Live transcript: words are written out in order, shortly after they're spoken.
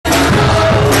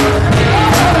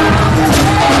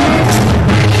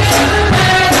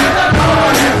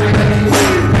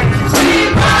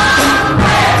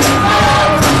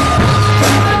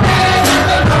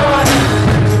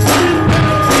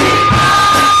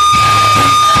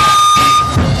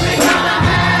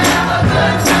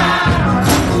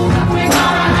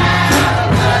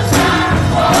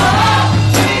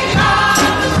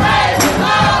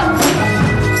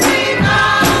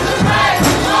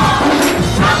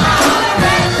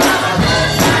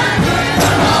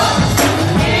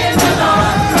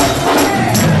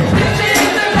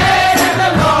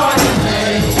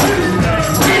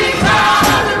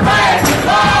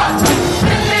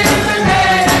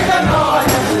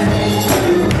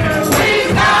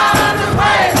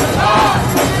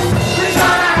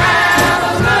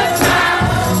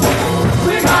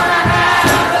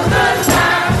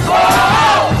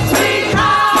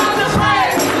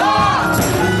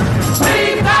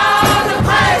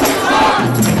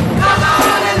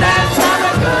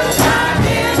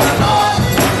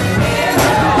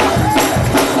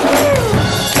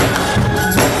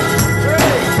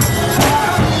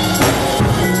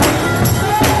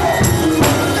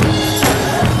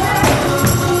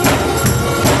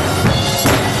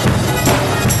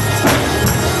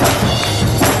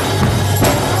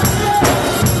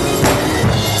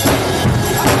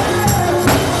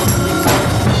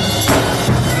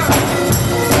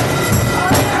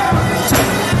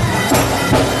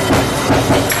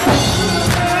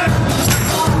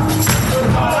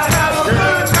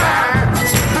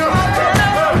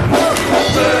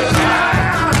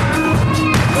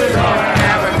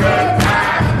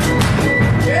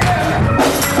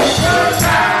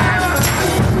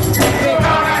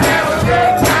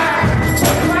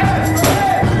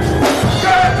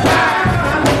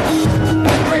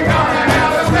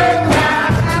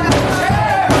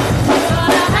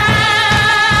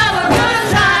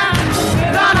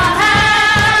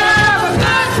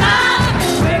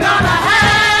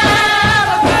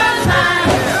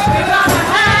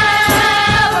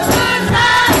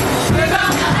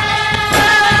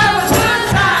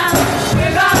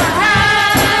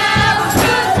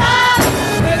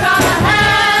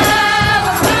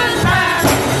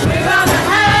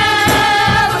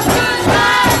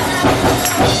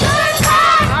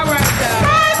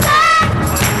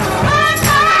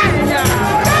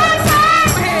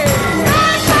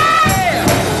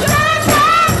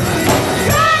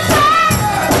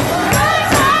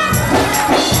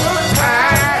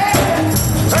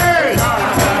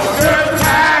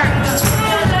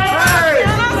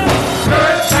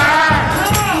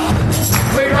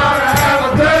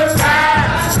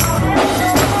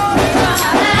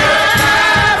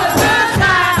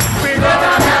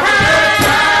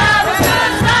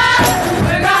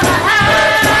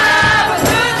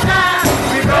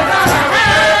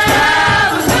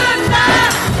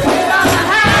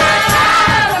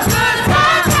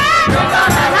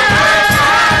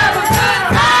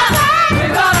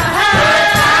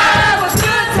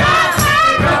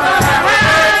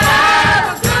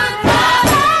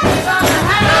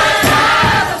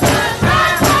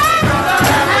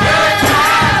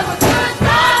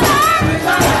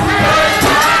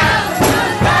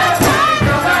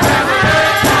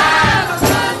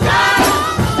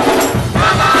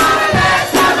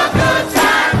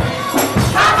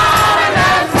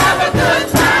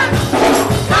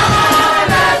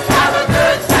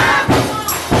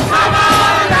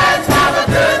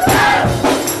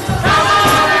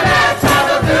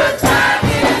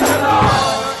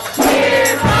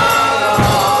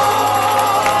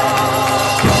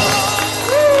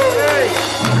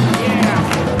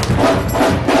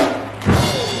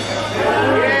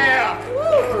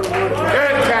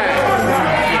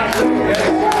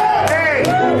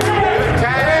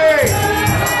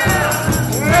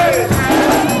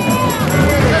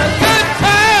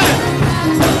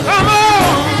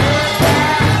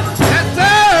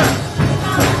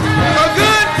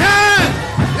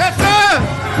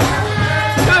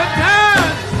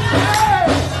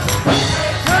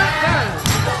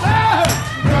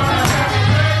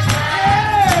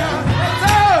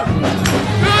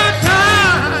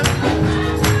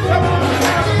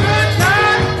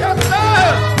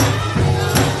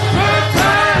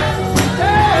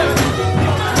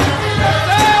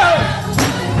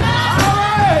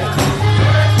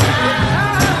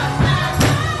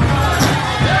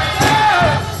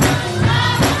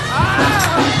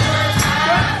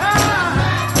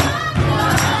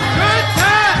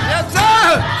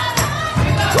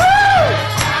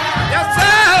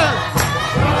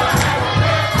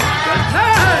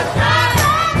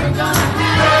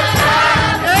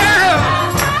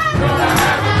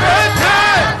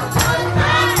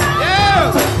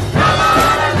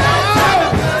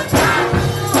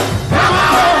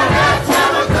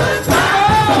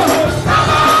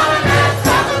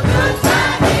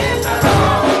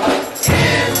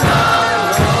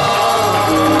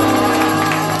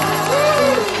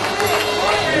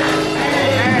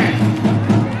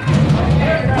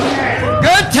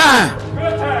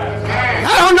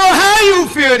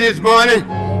this morning.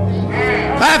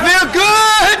 I feel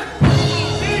good.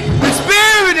 The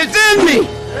Spirit is in me.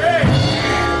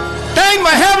 Thank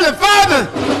my Heavenly Father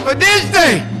for this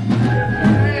day.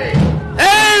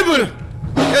 Able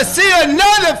to see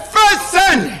another first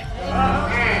Sunday. A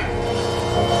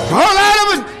whole lot of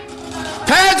us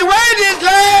passed away this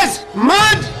last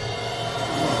month.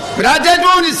 But I just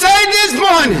want to say this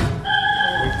morning,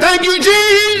 thank you,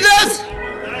 Jesus.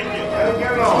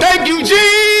 Thank you,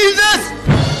 Jesus,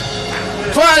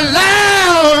 for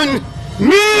allowing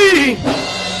me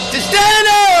to stand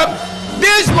up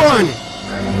this morning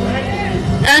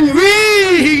and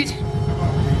read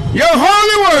your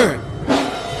holy word.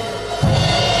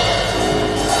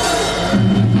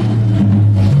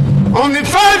 On the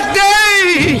first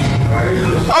day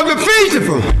of the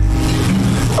festival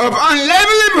of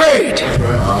unleavened bread,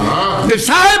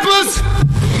 disciples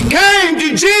came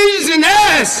to Jesus and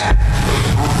asked,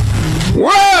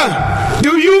 "Where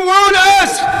do you want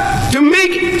us to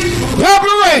make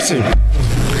preparation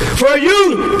for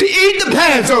you to eat the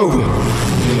Passover?"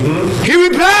 He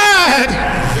replied,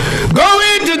 "Go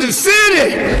into the city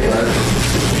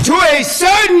to a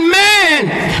certain man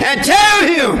and tell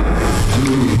him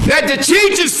that the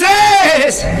teacher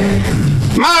says,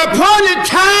 my appointed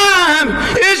time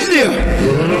is near.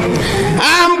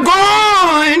 I'm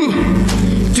going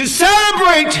to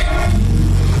celebrate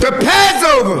the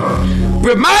Passover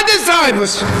with my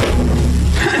disciples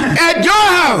at your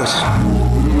house."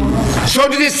 So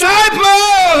the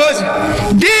disciples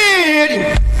did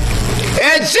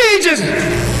as Jesus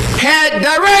had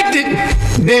directed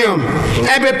them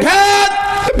and prepared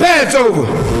the Passover.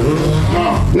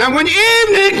 Now when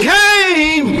evening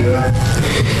came,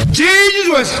 Jesus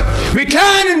was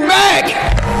reclining back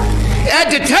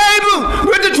at the table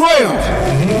with the 12.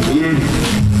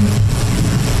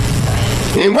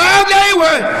 And while they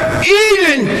were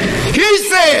eating, he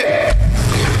said,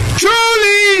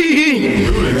 "Truly,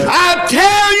 I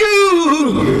tell you,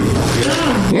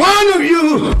 one of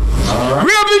you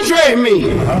will betray me."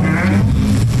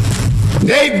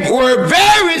 They were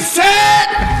very sad,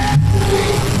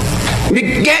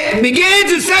 began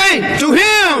to say to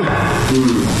him,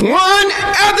 one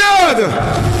after the other,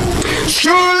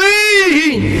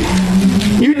 "Surely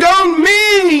you don't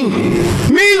mean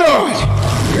me, Lord."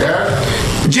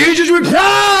 Jesus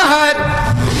replied,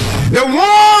 "The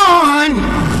one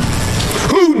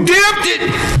who dipped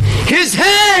his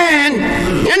hand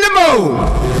in the bowl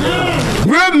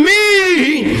will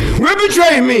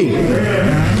betray me.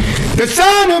 The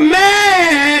Son of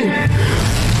Man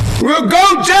will go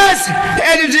just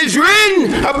as it is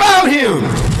written about him.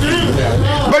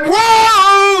 But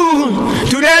woe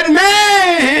to that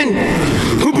man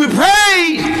who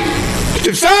betrayed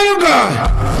the Son of God,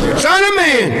 Son of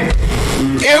Man.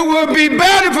 It would be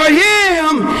better for him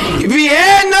if he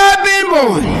had not been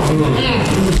born."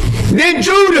 Then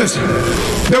Judas,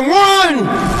 the one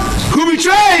who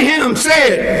betrayed him,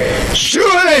 said,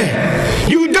 "Surely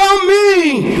you don't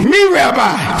mean me,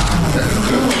 Rabbi."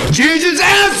 Jesus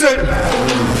answered,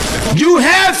 "You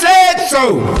have said so."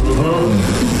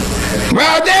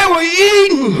 While they were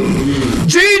eating,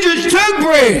 Jesus took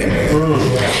bread,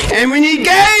 and when he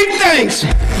gave thanks,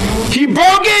 he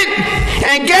broke it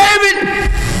and gave it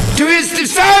to his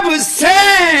disciples,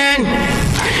 saying,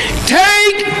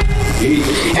 "Take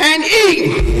and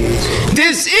eat.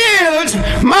 This is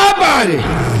my body."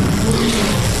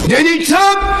 Then he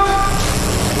took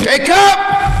a cup,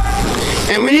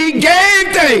 and when he gave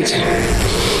thanks,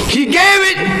 he gave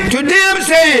it to them,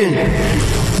 saying,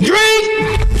 "Drink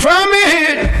from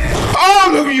it,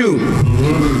 all of you.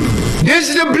 This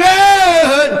is the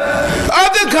blood of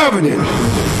the covenant,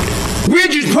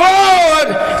 which is poured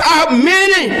out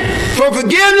many for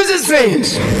forgiveness of sins.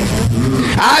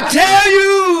 I tell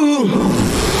you,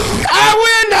 I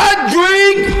will not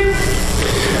drink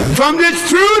from this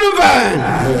fruit of vine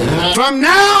from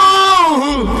now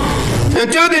on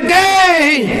until the day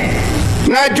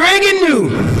when I drink it new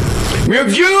with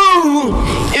you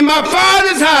in my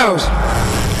Father's house."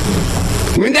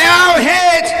 When they all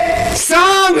had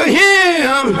sung a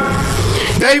hymn,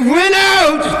 they went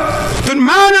out to the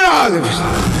Mount of Olives.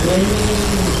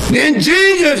 Then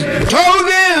Jesus told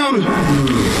them,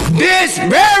 "This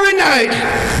very night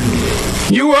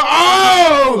you will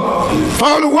all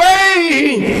fall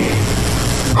away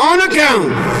on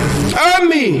account of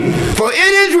me, for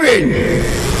it is written."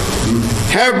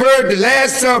 Have heard the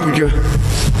Last Supper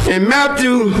in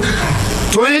Matthew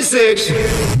 26,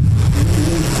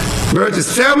 verses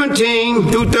 17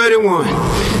 through 31.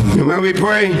 And when we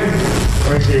pray,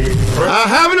 our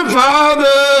Heavenly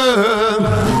Father,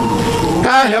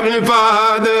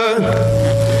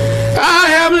 Our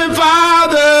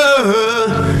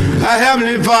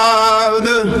Heavenly Father,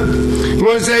 I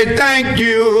want to say thank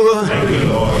you.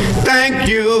 Thank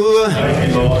you.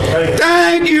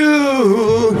 Thank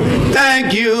you.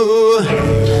 Thank you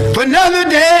for another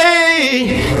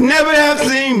day never have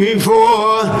seen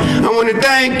before. I want to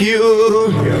thank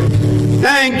you.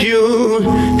 Thank you.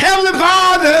 Heavenly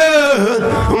Father,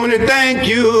 I want to thank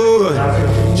you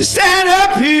to stand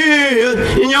up here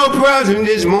in your presence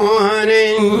this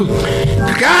morning.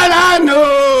 God, I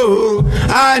know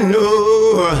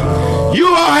you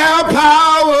all have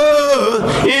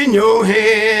power in your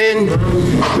hand.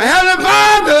 My Heavenly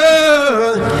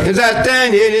Father, as I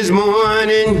stand here this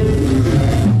morning,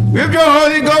 with your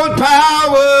Holy Ghost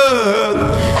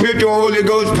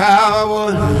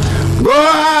power, go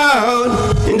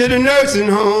out into the nursing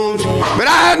homes. But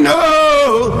I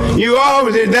know you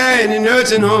always there in the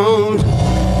nursing homes.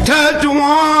 Touch the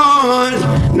ones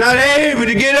not able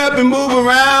to get up and move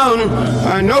around.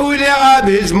 I know who they are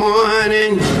this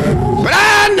morning. But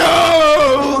I know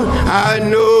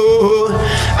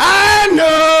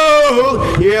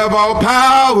you have all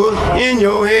power in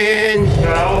your hand.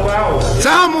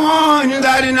 Someone is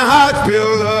out in the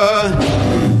hospital,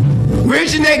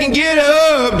 wishing they can get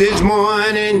up this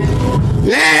morning,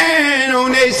 laying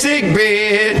on their sick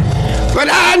bed. But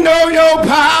I know your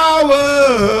power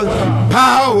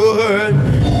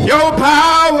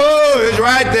is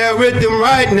right there with them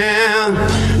right now.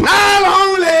 Not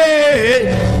only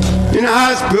in the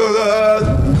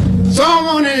hospital,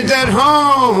 someone is at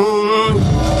home,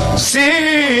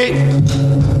 sick,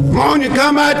 want to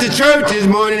come out to church this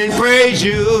morning and praise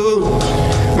you.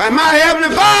 But my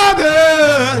Heavenly Father,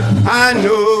 I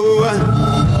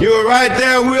know you're right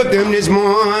there with them this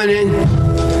morning.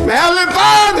 My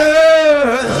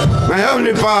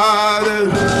Heavenly Father,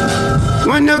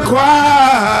 when the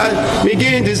choir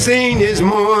begin to sing this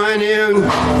morning,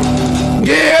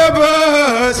 give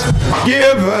us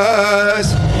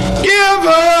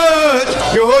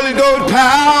your Holy Ghost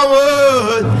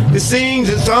power to sing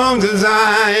the songs of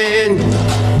Zion.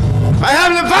 My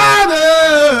Heavenly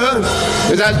Father,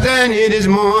 as I stand here this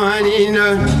morning,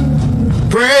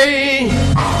 pray,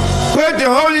 put the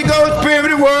Holy Ghost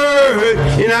Spirit word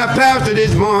in our pastor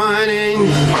this morning.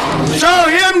 Show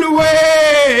him the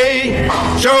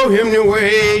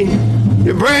way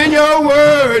to bring your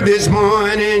word this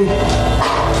morning.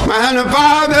 My Heavenly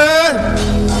Father,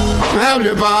 my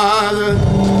Heavenly Father,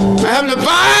 my Heavenly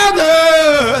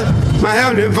Father, my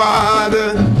Heavenly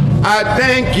Father, I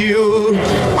thank you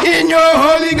in your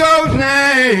Holy Ghost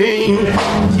name.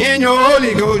 In your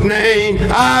Holy Ghost name,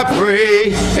 I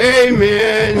pray.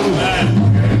 Amen.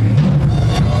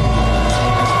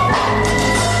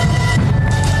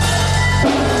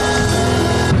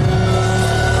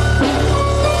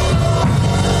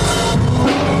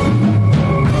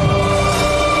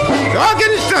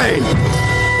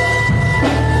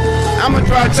 I'm going to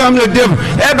try something a little different.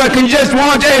 Everybody can just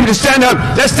want able to stand up.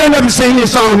 Let's stand up and sing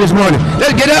this song this morning.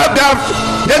 Let's get up, God.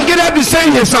 Let's get up and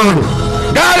sing this song.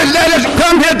 God has let us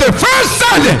come here the first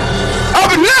Sunday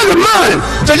of another month.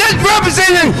 So let's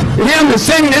represent him and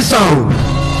sing this song.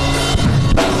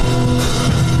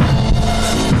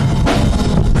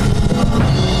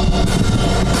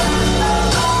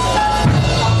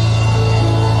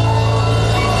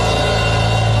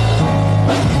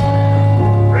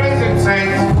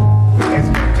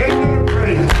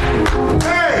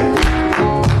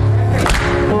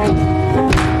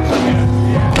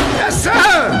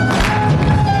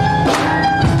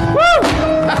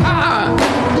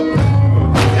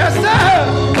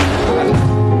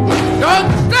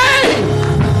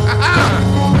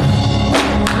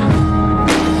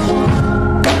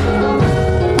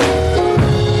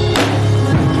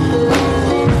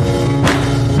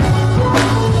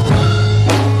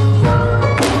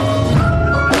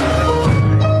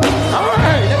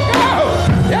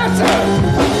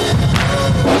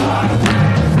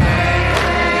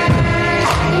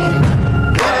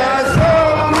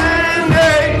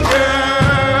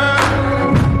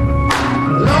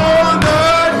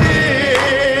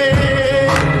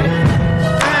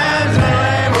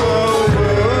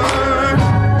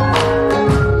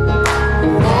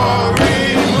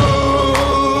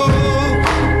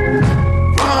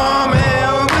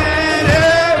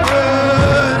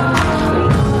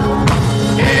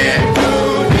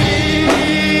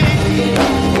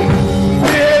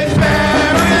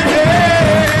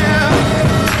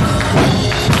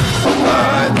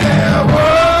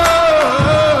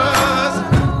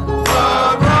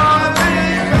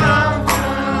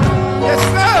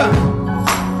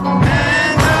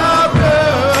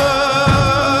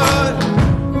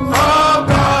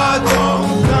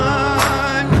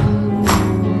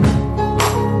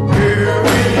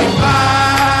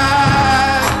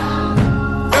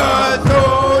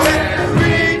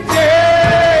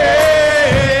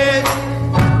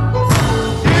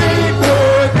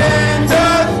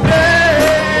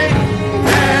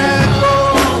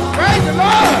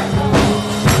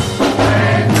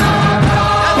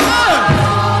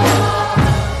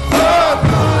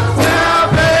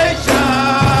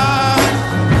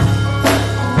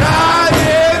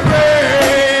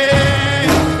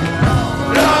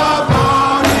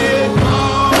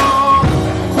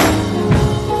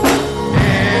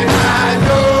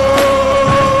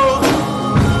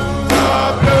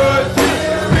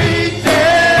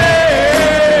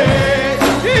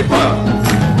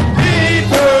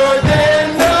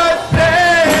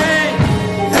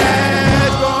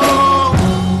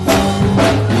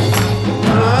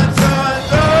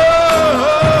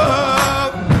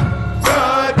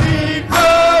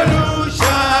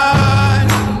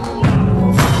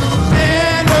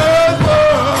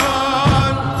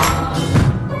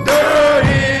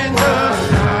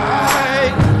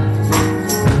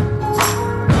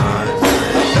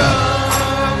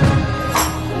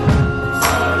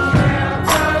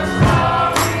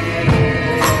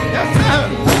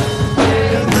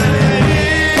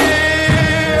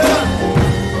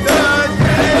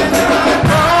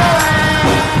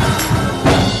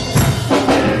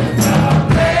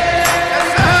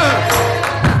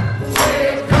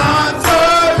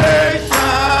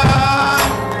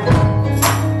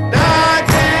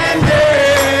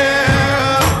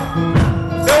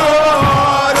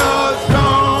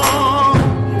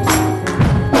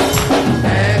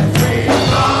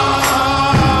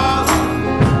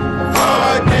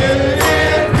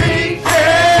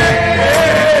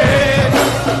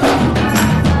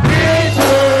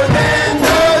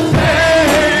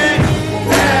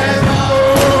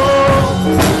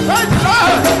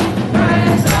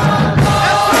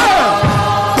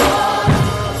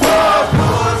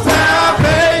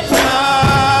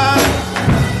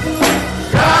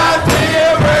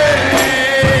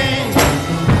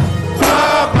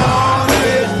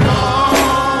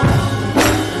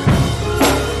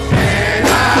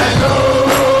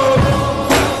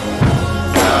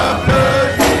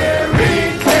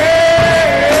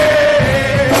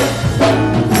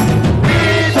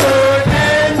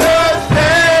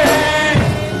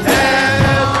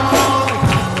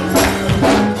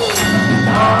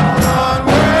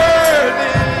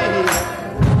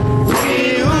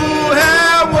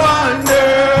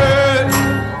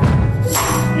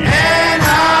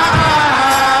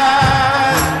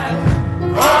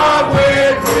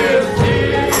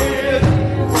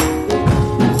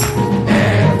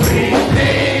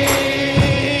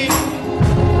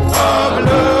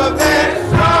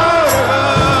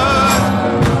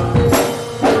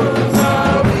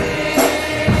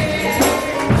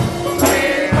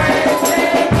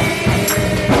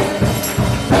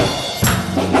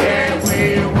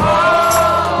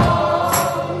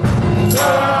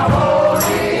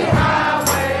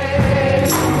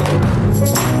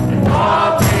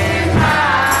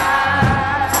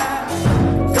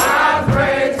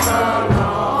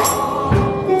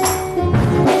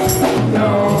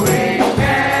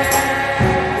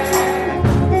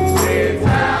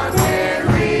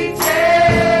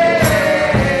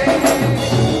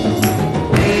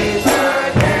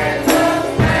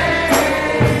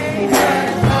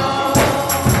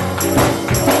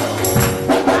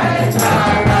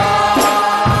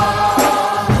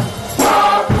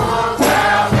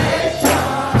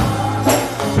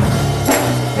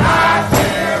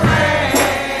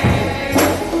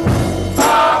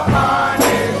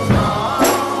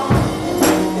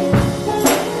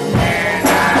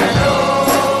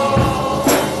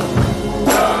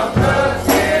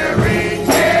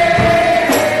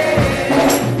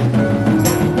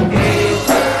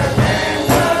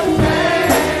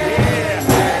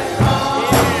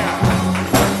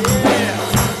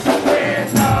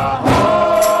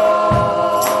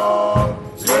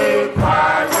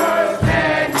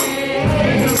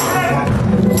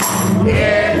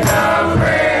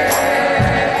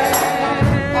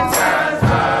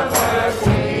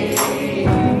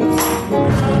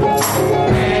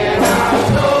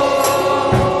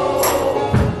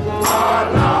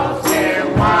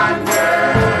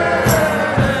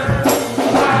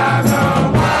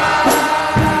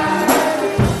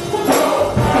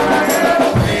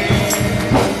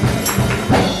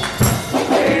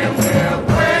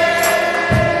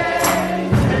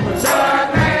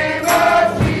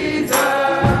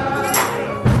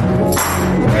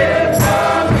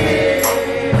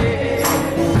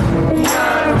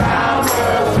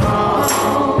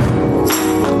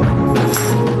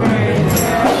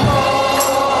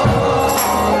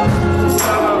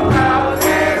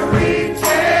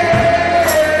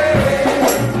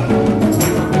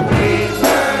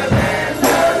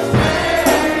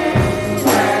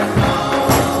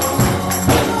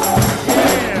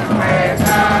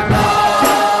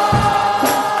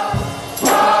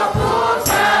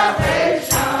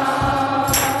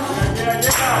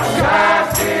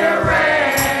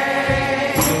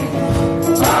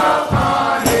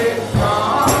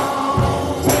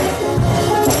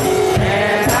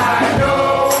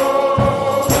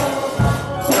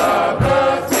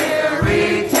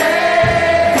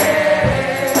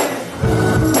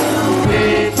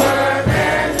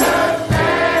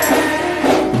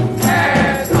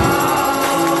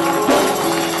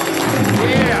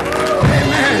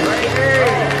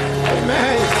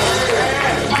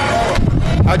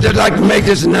 I'd just like to make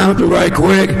this announcement right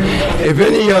quick. If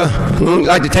any would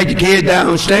like to take your kid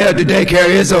downstairs, the daycare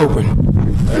is open.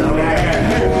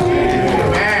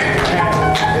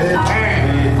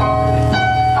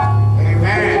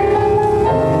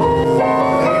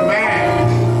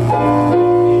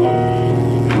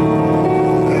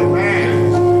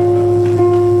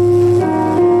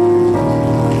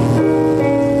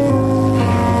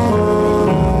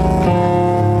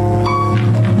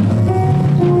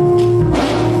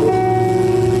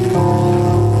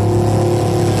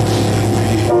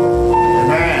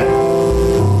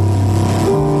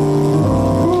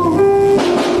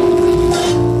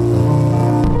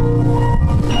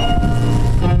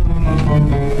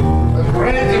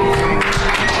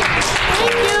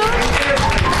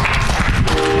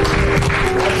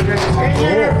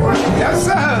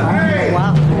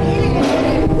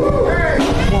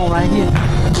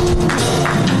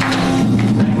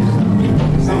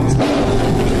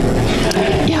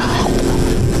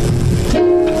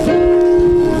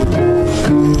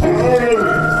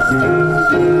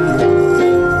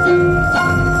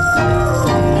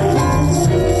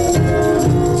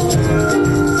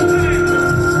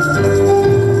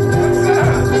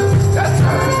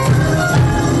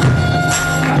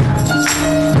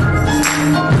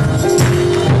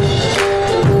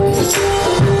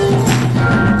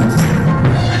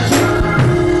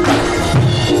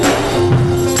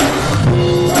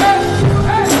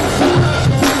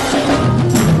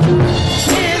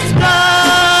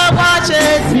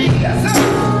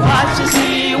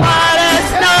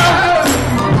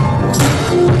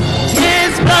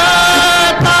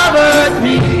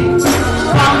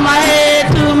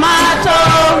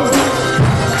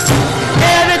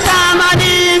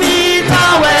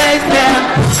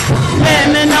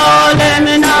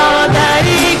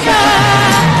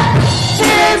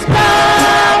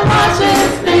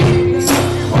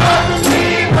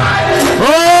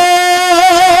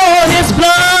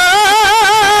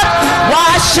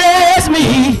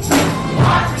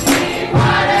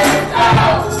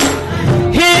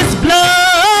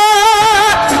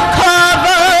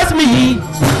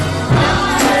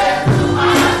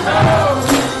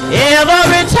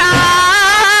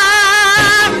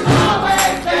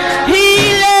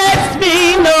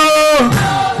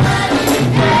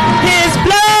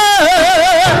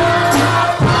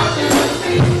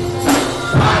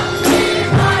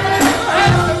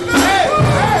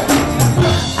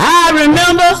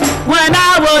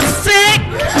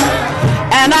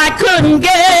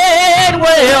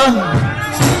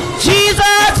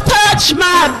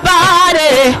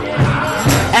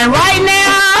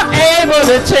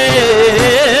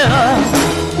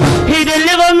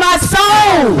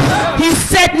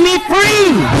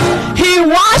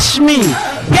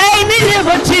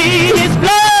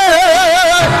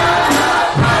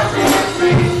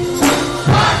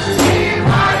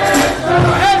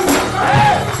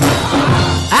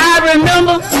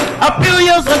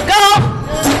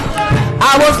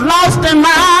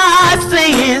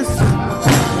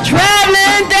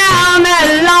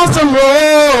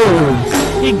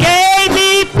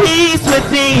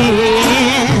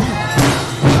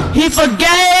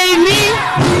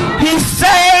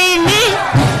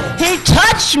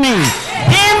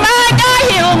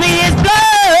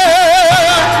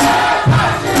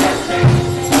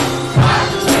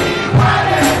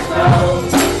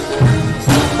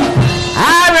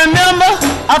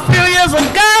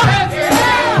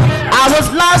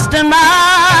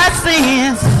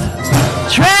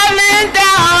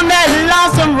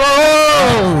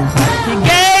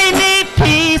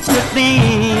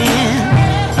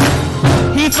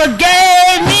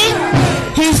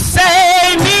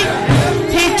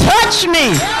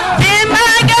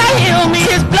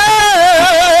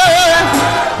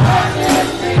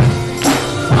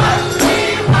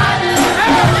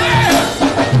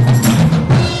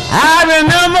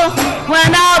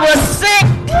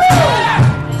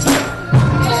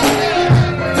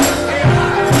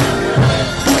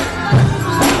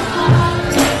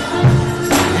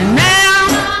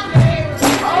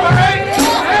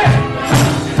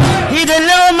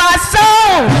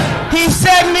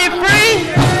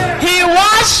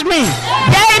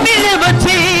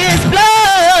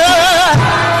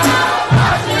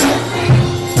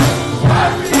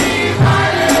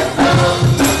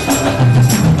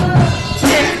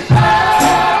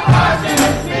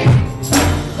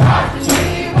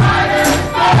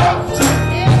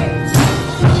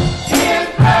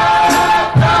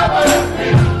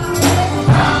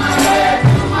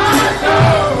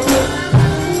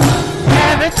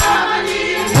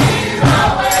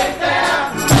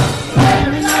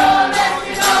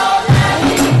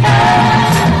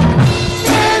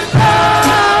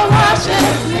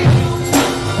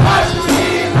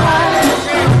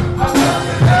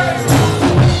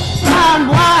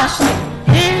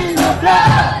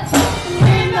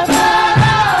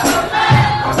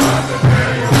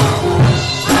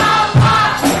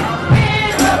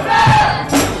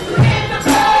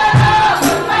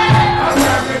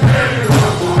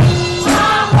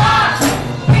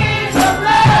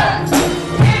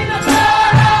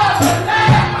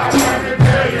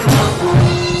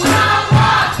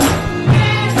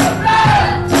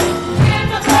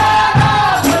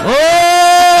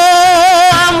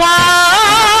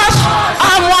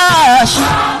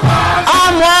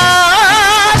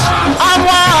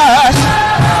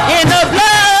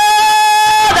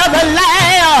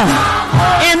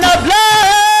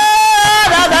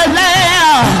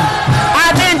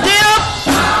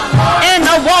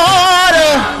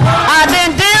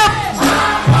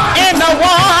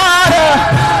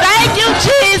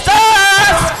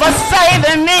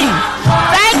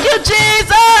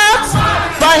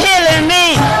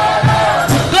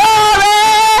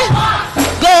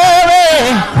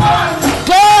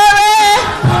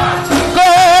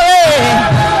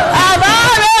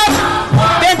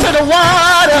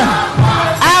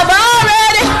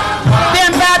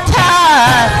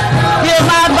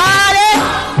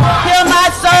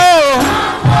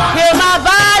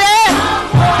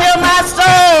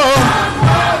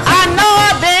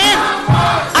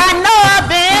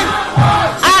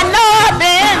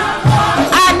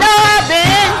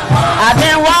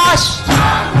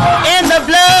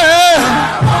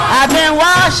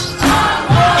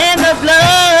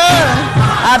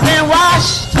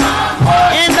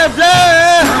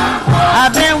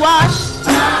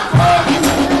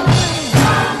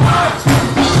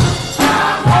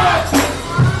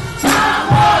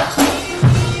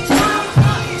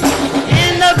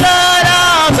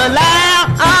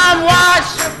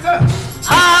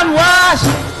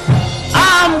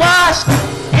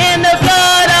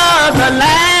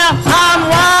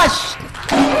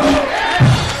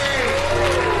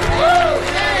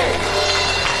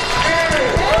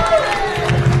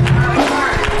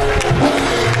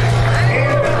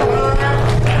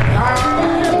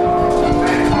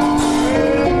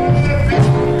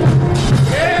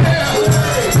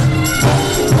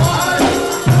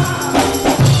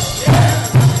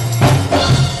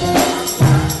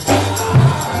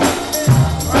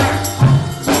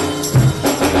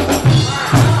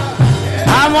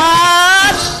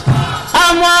 washed,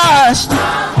 I'm washed,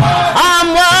 I'm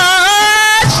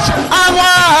washed, I'm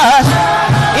washed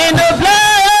in the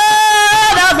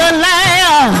blood of the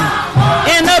Lamb,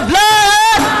 in the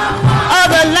blood of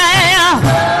the Lamb.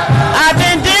 I've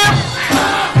been dipped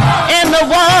in the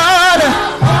water,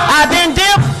 I've been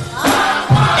dipped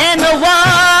in the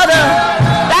water.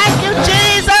 Thank you,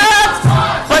 Jesus,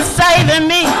 for saving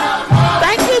me.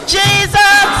 Thank you,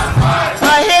 Jesus,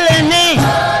 for healing me.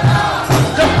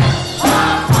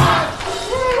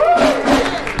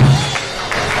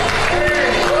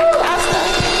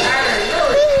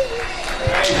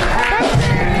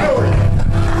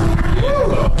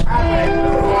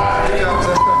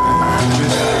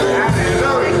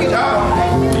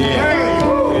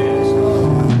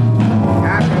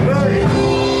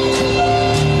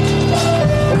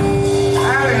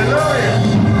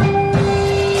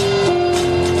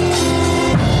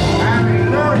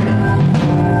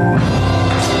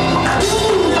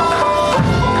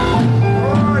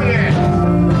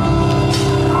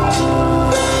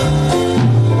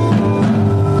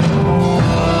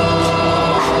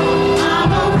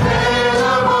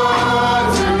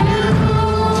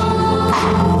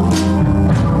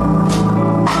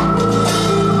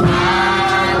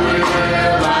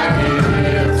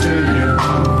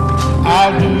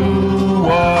 I'll do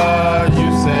what you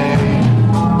say.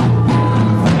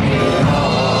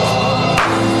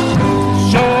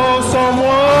 Show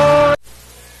someone.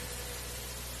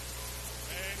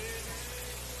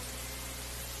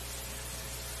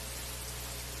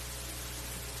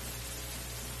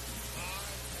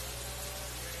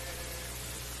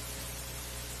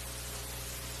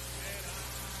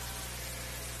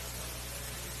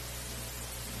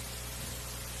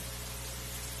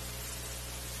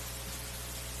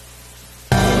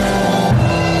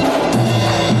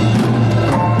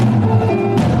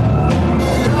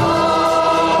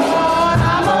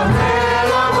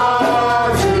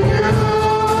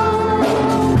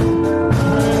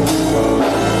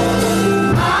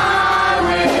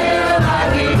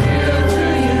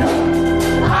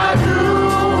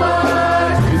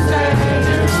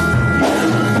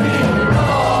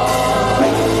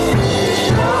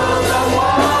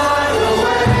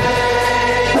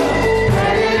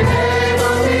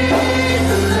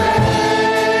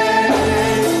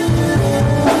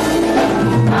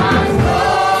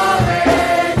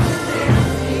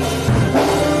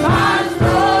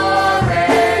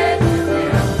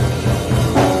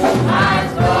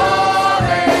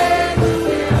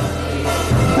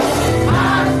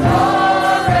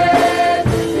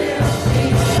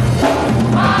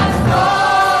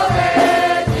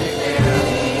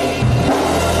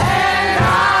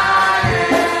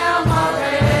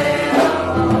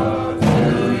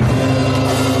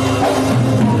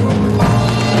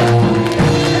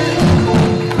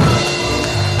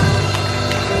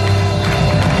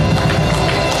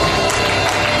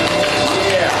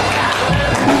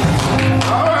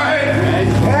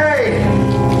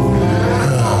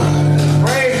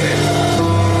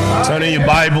 Turn in your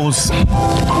Bibles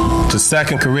to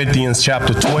 2 Corinthians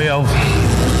chapter 12,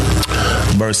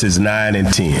 verses 9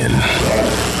 and 10.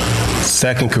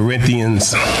 2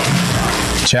 Corinthians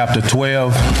chapter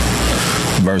 12,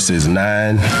 verses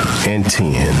 9 and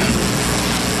 10.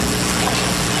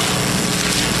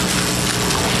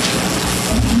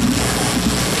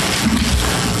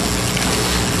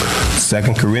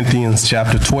 Second Corinthians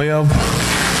chapter 12,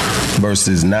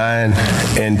 verses 9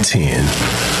 and 10.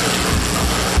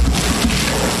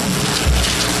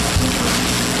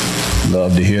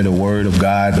 Love to hear the word of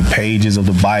God, the pages of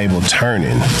the Bible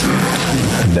turning.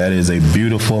 That is a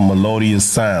beautiful, melodious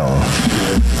sound.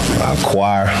 Our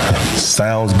choir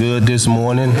sounds good this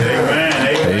morning.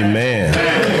 Amen.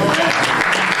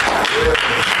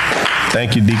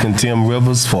 Thank you, Deacon Tim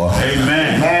Rivers, for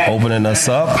opening us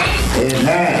up.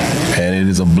 And it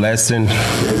is a blessing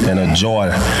and a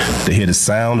joy to hear the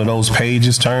sound of those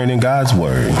pages turn in God's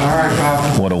word.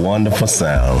 What a wonderful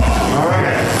sound.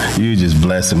 You just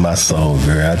blessing my soul,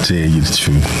 girl. I tell you the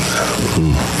truth.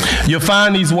 You'll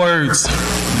find these words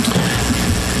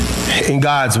in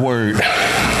God's word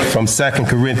from 2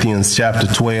 Corinthians chapter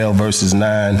 12, verses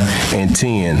 9 and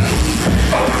 10.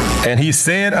 And he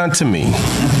said unto me,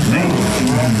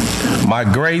 my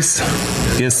grace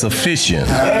is sufficient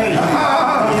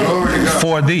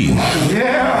for thee,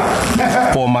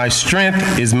 for my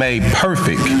strength is made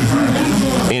perfect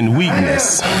in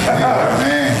weakness.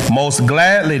 Most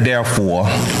gladly, therefore,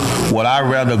 would I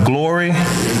rather glory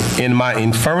in my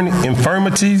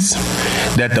infirmities,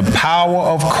 that the power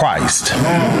of Christ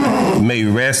may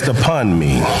rest upon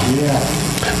me.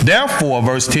 Therefore,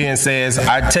 verse 10 says,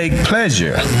 I take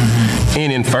pleasure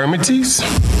in infirmities,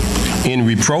 in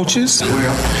reproaches,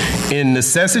 in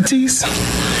necessities,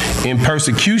 in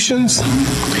persecutions,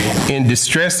 in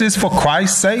distresses for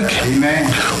Christ's sake.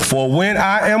 Amen. For when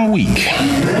I am weak,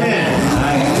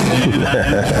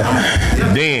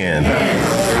 then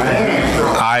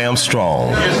I am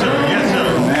strong.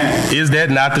 Is that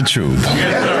not the truth?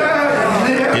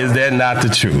 Is that not the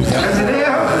truth?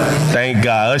 Thank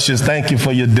God. Ushers, thank you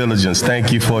for your diligence.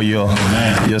 Thank you for your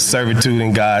servitude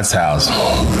in God's house.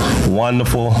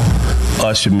 Wonderful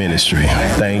usher ministry.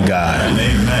 Thank God.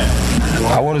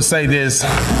 I want to say this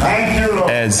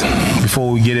as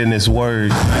before we get in this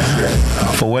word.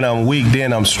 For when I'm weak,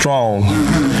 then I'm strong.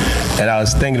 And I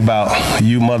was thinking about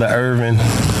you, Mother Irvin,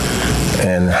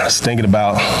 and I was thinking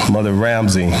about Mother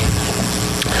Ramsey.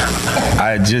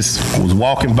 I just was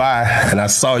walking by and I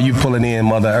saw you pulling in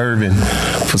Mother Irvin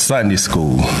for Sunday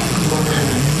school.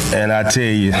 And I tell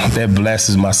you, that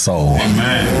blesses my soul.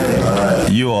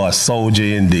 Amen. You are a soldier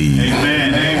indeed.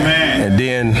 Amen. Amen. And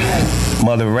then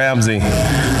Mother Ramsey,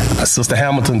 Sister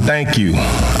Hamilton, thank you.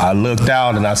 I looked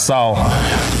out and I saw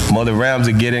Mother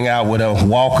Ramsey getting out with a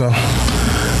walker,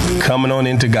 coming on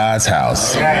into God's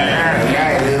house.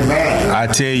 I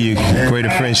tell you,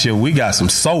 Greater Friendship, we got some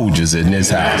soldiers in this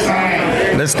house.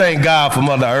 Let's thank God for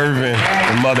Mother Irvin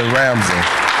and Mother Ramsey.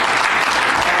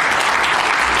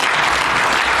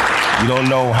 You don't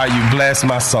know how you bless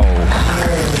my soul.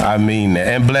 I mean that.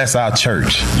 And bless our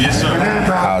church. Yes, sir.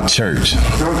 Our church.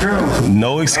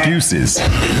 No excuses.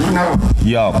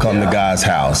 Y'all come to God's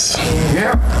house.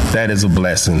 That is a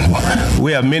blessing.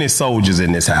 We have many soldiers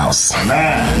in this house.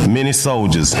 Many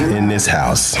soldiers in this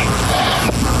house.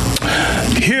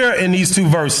 Here in these two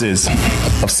verses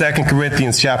of 2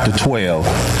 Corinthians chapter 12,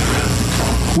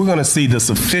 we're going to see the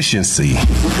sufficiency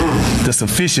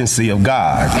of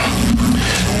God.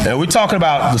 And we're talking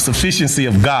about the sufficiency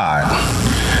of God.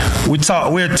 We're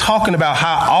talking about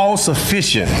how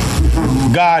all-sufficient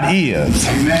God is,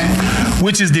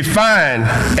 which is defined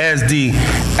as the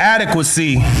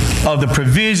adequacy of the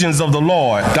provisions of the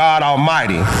Lord, God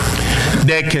Almighty,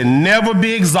 that can never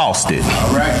be exhausted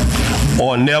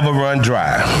or never run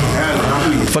dry.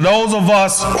 For those of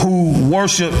us who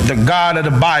worship the God of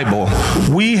the Bible,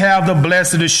 we have the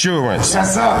blessed assurance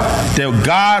that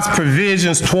God's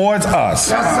provisions towards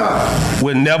us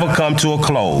will never come to a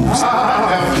close.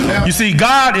 You see,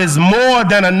 God is more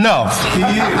than enough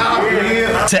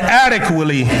to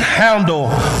adequately handle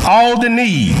all the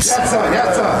needs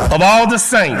of all the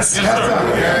saints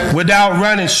without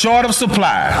running short of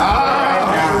supply.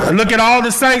 Look at all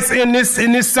the saints in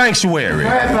this sanctuary,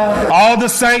 all the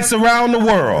saints around the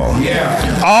world,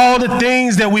 all the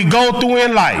things that we go through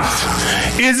in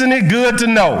life. Isn't it good to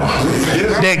know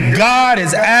that God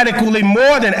is adequately,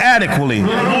 more than adequately,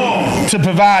 to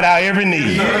provide our every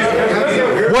need?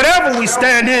 Whatever we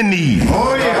stand in need.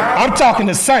 I'm talking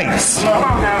to saints.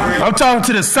 I'm talking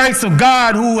to the saints of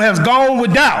God who has gone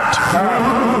without,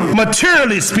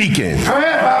 materially speaking.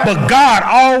 But God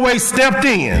always stepped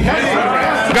in.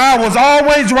 God was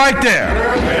always right there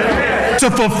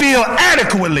to fulfill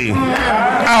adequately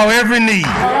our every need.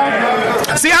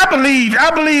 See, I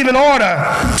believe in order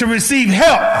to receive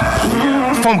help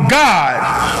from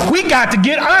God, we got to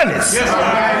get honest.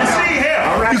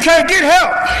 You can't get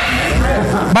help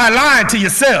by lying to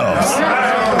yourselves.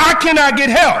 I cannot get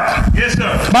help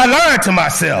by lying to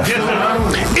myself.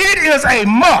 It is a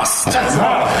must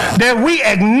that we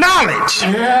acknowledge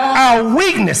our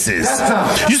weaknesses.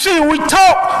 You see, when we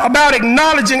talk about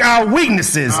acknowledging our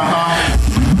weaknesses,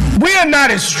 we are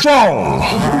not as strong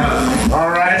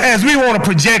as we want to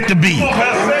project to be.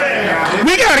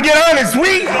 We got to get honest.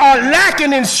 We are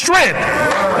lacking in strength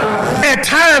at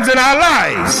times in our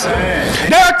lives.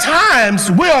 There are times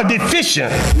we are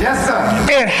deficient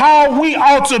in how we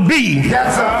ought to be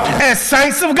as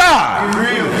saints of God.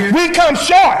 We come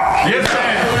short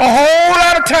a whole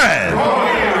lot of time.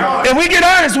 And we get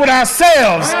honest with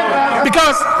ourselves,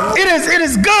 because it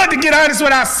is good to get honest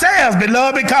with ourselves,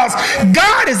 beloved, because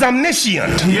God is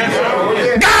omniscient.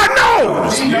 God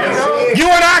knows. You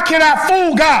and I cannot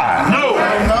fool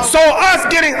God. So us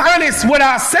getting honest with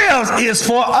ourselves is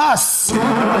for us.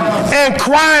 And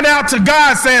crying out to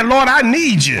God saying, Lord, I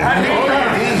need you.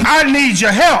 I need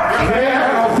your help.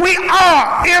 We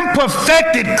are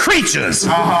imperfected creatures.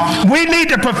 We need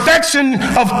the perfection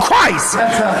of Christ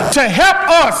to help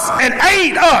us and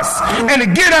aid us and to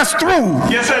get us through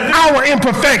our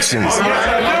imperfections.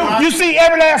 You see,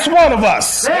 every last one of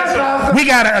us, we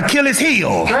got an Achilles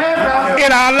heel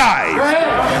in our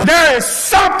lives. There is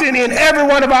something in every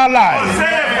one of our lives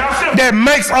that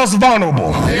makes us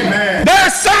vulnerable.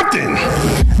 There's something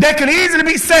that can easily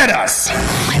beset us,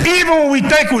 even when we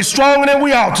think we're stronger than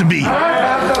we ought to be.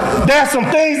 There's some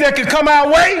things that can come our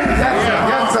way,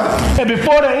 and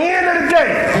before the end of the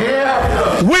day,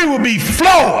 we will be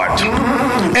floored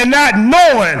and not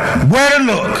knowing where to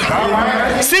look.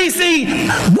 See,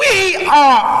 we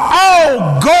are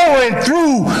all going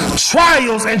through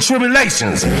trials and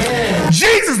tribulations.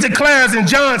 Jesus declares in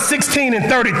John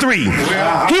 16:33,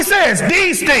 he says,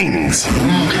 "These things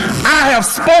I have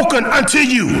spoken unto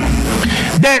you,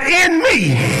 that in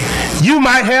me you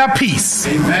might have peace.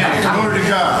 In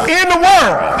the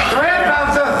world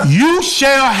you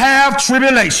shall have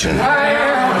tribulation,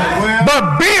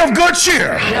 but be of good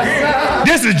cheer."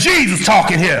 This is Jesus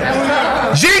talking here.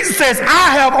 Jesus says,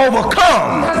 "I have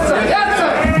overcome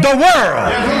the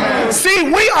world." See,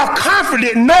 we are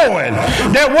confident knowing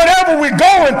that whatever we're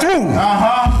going through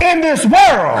in this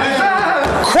world,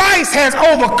 Christ has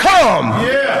overcome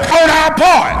on our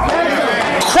part.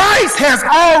 Christ has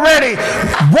already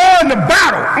won the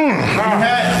battle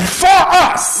for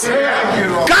us.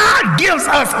 God gives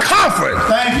us comfort.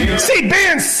 See,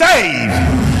 being saved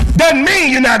doesn't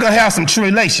mean you're not going to have some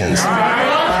tribulations.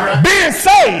 Being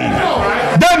saved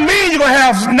doesn't mean you're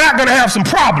not going to have some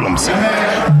problems.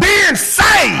 Being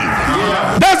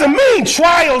saved doesn't mean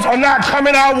trials are not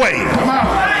coming our way.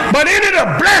 But isn't it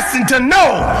a blessing to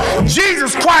know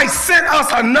Jesus Christ sent us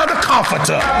another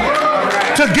comforter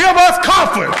to give us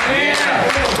comfort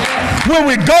when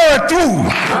we're going through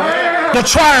the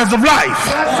trials of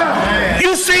life?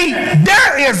 You see,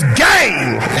 there is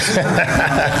gain.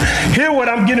 Hear what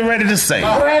I'm getting ready to say.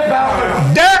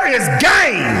 There is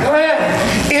gain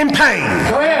in pain.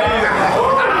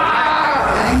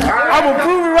 I'm going to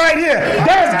prove it right here.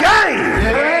 There's gain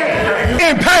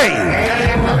in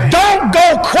pain. Don't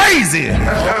go crazy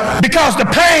because the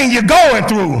pain you're going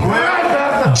through.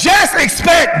 Just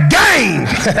expect gain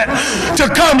to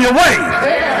come your way.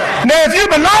 Now, if you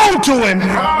belong to him,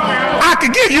 I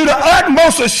can give you the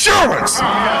utmost assurance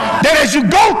that as you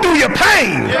go through your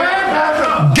pain,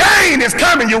 gain is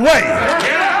coming your way.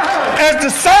 As the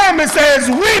psalmist says,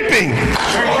 weeping.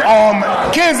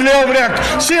 Kinsley over there,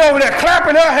 she over there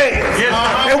clapping her hands.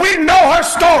 And we know her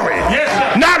story.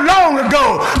 Not long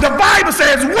ago, the Bible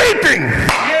says weeping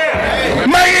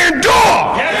may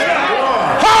endure.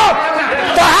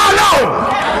 For how long?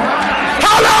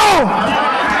 How long?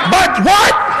 But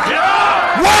what?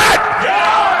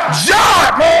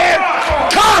 Joy, man,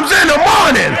 comes in the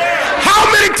morning. How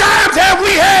many times have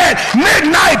we had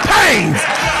midnight pains,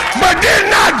 but did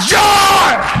not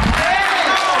joy?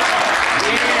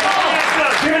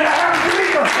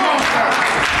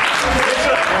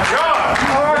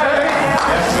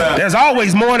 There's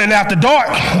always morning after dark.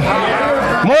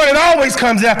 Morning always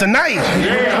comes after night.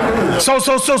 So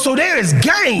there is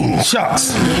gain,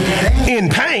 shucks, in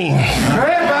pain.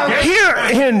 Here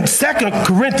in 2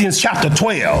 Corinthians chapter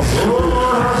 12,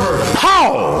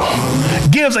 Paul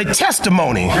gives a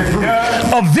testimony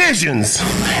of visions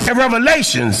and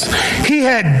revelations he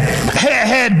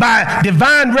had by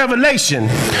divine revelation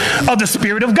of the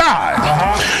Spirit of God.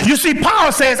 You see,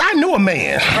 Paul says, I knew a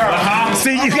man.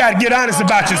 See, you got to get honest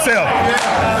about yourself.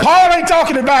 Paul ain't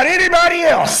talking about anybody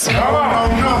else.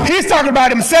 He's talking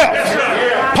about himself.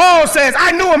 Paul says,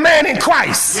 I knew a man in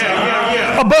Christ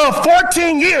above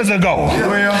 14 years ago,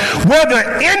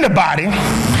 whether in the body,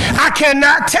 I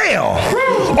cannot tell,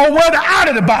 or whether out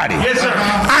of the body,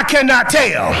 I cannot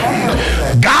tell.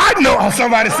 God knows,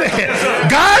 somebody said,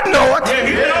 God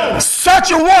knoweth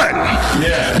such a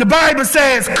one. The Bible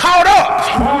says, caught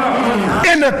up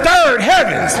in the third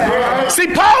heavens. See,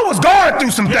 Paul was going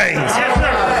through some things,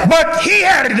 but he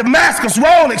had a Damascus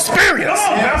Road experience,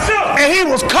 and he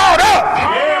was caught up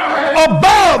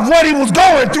above what he was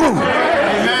going through.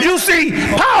 You see,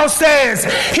 Paul says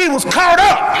he was caught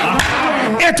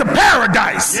up into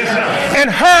paradise and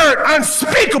heard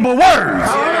unspeakable words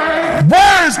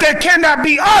that cannot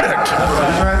be uttered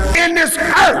in this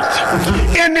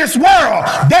earth, in this world.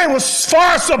 They were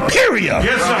far superior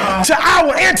to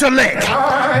our intellect.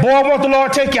 Boy, I want the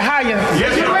Lord to take you higher.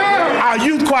 Our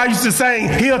youth choir used to sing,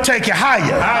 he'll take you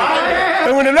higher.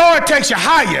 And when the Lord takes you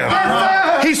higher,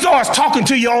 he starts talking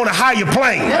to you on a higher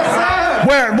plane.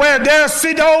 Where there's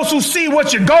those who see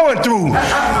what you're going through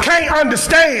can't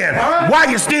understand why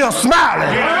you're still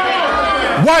smiling,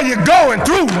 why you're going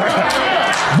through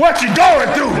what you're going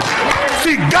through.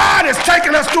 See, God is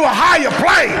taking us to a higher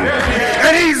plane,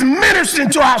 and he's ministering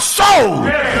to our soul,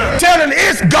 telling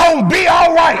it's gonna be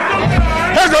all right.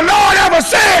 Has the Lord ever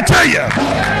said to you,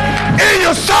 in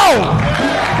your soul,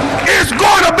 it's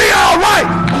gonna be all right?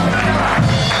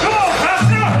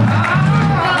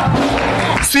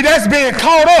 See, that's being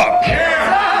caught up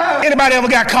Anybody ever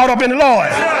got caught up in the Lord?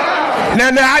 Now,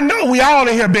 I know we all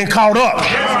in here been caught up.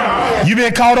 You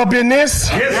been caught up in this?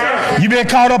 You been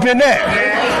caught up in that?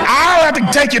 I don't have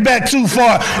to take you back too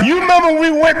far. You remember when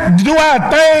we went to do our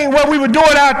thing, where we were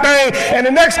doing our thing, and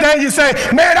the next thing you say,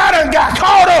 man, I done got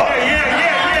caught up.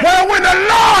 Well, when the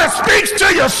Lord speaks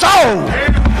to your soul,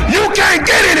 you can't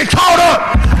get any caught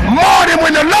up more than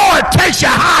when the Lord takes you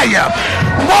higher.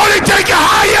 Won't he take you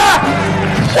higher?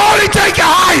 Won't he take you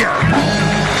higher?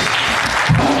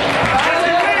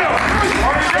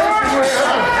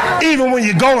 Even when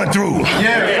you're going through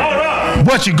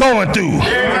what you're going through.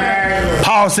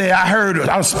 Paul said, I heard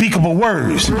unspeakable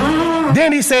words.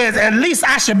 Then he says, at least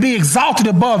I should be exalted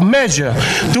above measure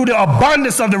through the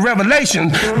abundance of the revelation.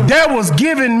 There was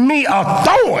given me a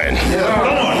thorn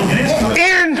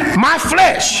in my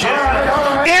flesh.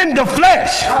 In the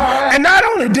flesh. And not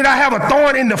only did I have a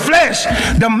thorn in the flesh,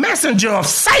 the messenger of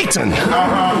Satan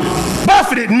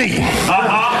buffeted me.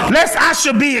 Lest I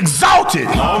should be exalted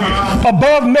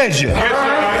above measure.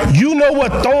 You know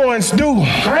what thorns do?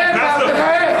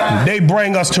 They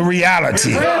bring us to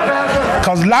reality.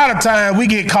 Because a lot of times we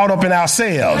get caught up in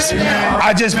ourselves.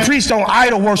 I just preached on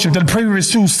idol worship the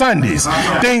previous 2 Sundays.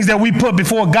 Things that we put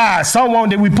before God. Someone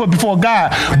that we put before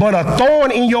God. But a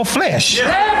thorn in your flesh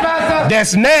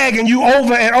that's nagging you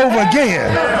over and over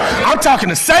again. I'm talking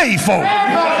to saved folk.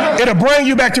 It'll bring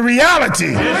you back to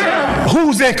reality.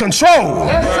 Who's in control?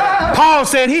 Paul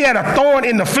said he had a thorn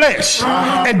in the flesh.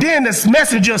 And then this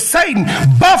messenger of Satan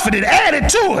buffeted, added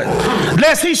to it,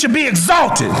 lest he should be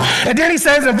exalted. And then he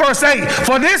says in verse 8,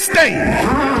 for this thing,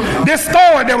 this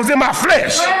thorn that was in my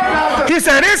flesh, he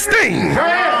said, this thing,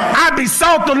 I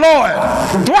besought the Lord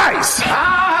thrice,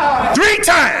 3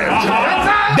 times,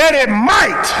 that it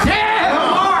might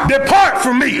depart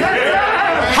from me.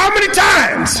 How many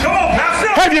times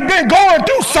have you been going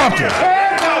through something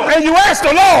and you ask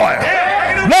the Lord,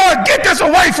 Lord, get this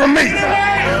away from me?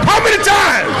 How many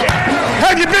times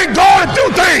have you been going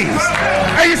through things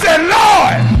and you said,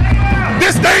 Lord,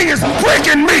 this thing is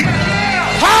pricking me?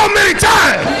 How many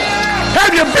times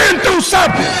have you been through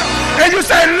something and you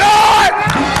say, Lord,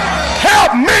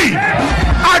 help me?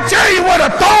 I tell you what a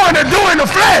thorn to do in the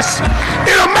flesh.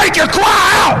 It'll make you cry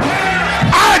out.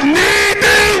 I need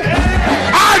thee.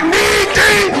 I need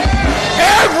thee.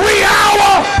 Every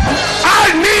hour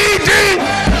I need thee.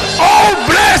 Oh,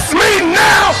 bless me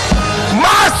now,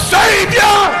 my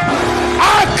Savior.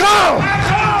 I come.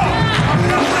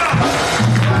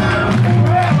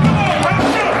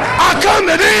 I come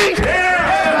to thee.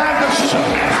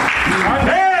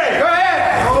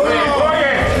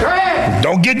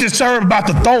 Don't get disturbed about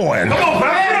the thorn.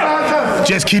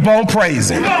 Just keep on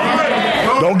praising.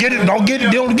 Don't get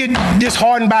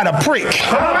disheartened by the prick.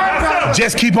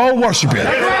 Just keep on worshiping.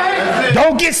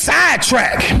 Don't get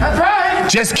sidetracked.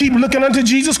 Just keep looking unto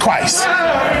Jesus Christ.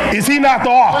 Is he not the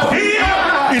author?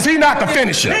 Is he not the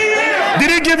finisher?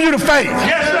 Did he give you the faith?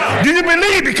 Do you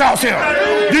believe because of him?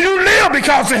 Do you live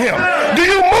because of him? Do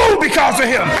you move because of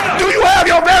him? Do you have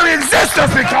your very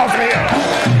existence because of him?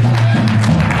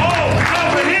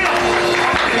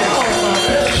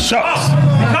 Shucks.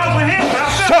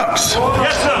 Shucks.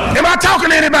 Am I talking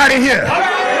to anybody here?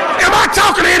 Am I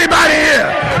talking to anybody here?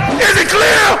 Is it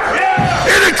clear?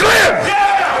 Is it clear?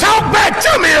 Talk back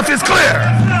to me if it's clear.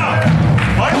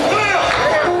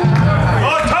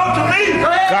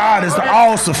 God is the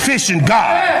all-sufficient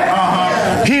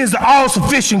God. He is the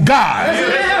all-sufficient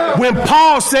God. When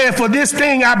Paul said, for this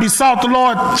thing I besought the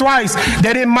Lord thrice,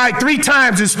 that it might, 3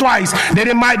 times is thrice, that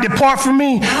it might depart from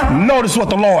me, notice what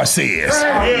the Lord says.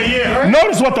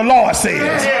 Notice what the Lord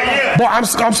says. Boy,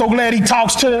 I'm so glad he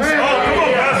talks to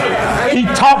us. He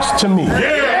talks to me.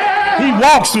 He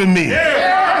walks with me.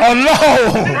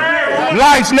 Alone.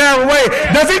 Life's narrow way.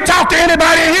 Does he talk to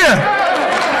anybody in here?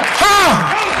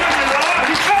 Huh?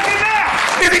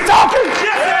 Is he talking?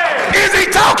 Is he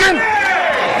talking?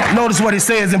 Notice what he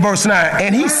says in verse 9.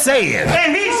 And he said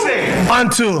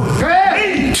unto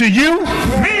to you.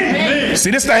 See,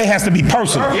 this thing has to be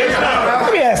personal.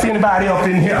 Let me ask anybody else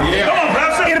in here.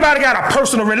 Anybody got a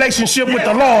personal relationship with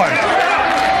the Lord?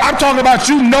 I'm talking about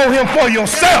you know him for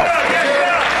yourself.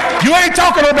 You ain't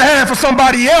talking on behalf of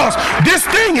somebody else. This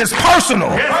thing is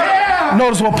personal.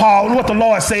 Notice what the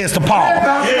Lord says to Paul.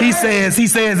 He says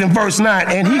in verse 9,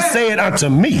 and he said unto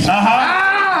me.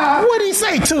 What did he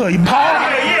say to you, Paul?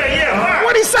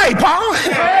 What did he say, Paul?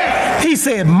 He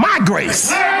said, my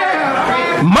grace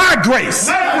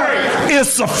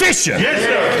is sufficient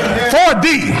for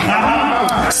thee.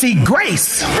 See,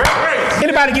 grace.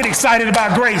 Anybody get excited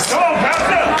about grace?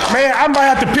 Man, I might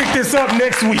have to pick this up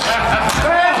next week.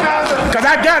 Because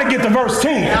I got to get to verse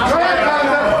 10.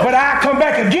 But I come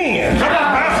back back again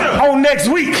on next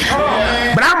week.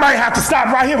 But I might have to stop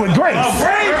right here with grace.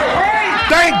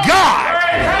 Thank God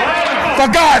for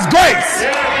God's grace.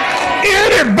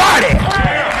 Anybody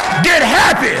get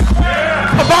happy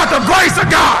about the grace of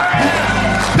God?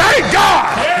 Thank God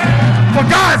for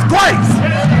God's grace.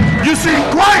 You see,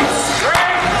 grace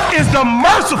is the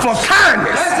merciful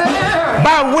kindness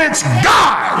by which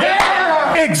God,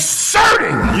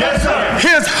 exerting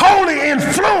his holy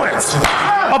influence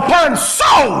upon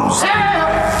souls,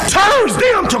 turns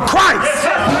them to Christ,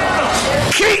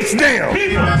 keeps them,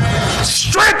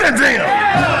 strengthens them,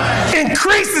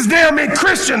 increases them in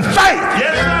Christian faith,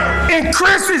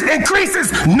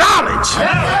 increases knowledge,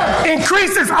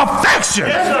 increases affection,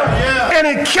 and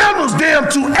enkindles them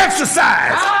to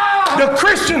exercise the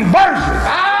Christian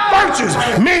virtues,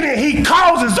 meaning he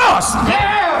causes us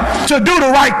to do the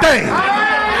right thing,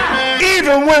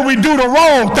 even when we do the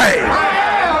wrong thing.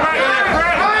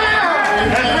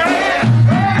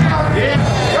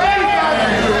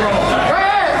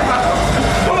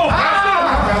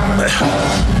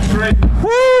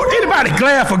 Woo, anybody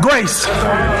glad for grace?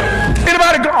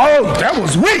 Anybody go, oh, that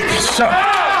was weak. So,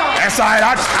 that's all right,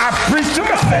 I preached to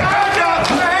myself.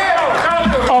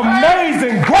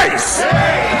 Amazing grace.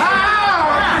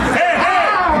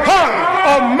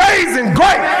 Amazing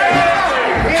grace.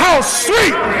 How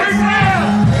sweet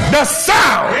the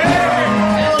sound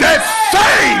that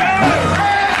saved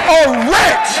a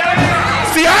wretch.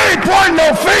 See, I ain't pointing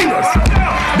no fingers.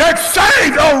 That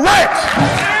saved a wretch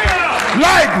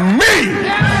like me.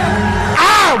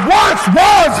 I once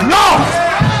was lost.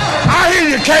 I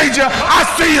hear you, Cajun. I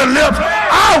see your lips.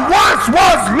 I once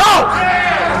was lost.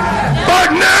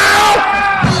 But now,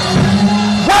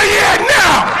 where you at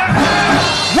now?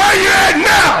 Where you at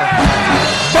now?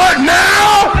 But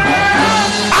now,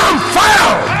 I'm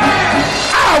found.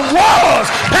 I was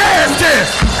past this,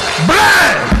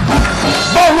 blind.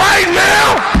 But right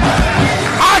now,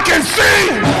 I can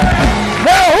see.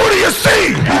 Well, who do you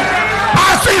see?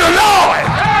 I see the Lord.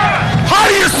 How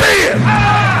do you see him?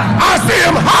 I see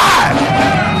him high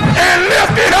and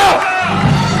lifted up.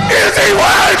 Is he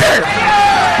worthy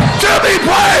to be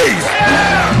praised?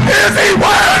 Is he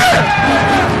worthy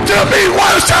to be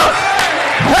worshipped?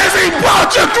 Has he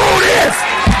brought you through this?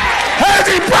 Has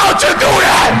he brought you through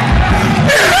that?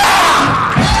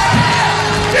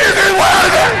 Is he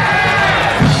worthy?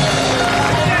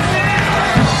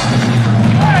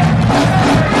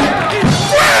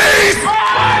 Grace!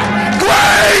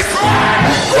 Grace!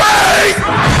 Grace!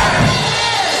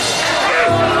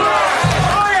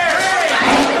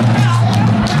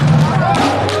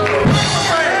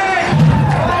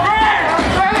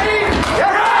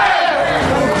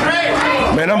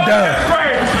 Man, I'm done.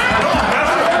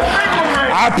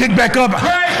 I'll pick back up.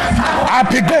 I'll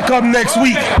pick back up next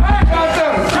week.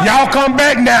 Y'all come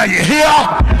back now, you hear?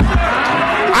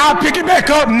 I'll pick it back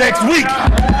up next week.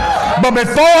 But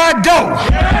before I go,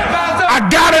 I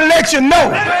gotta let you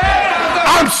know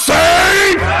I'm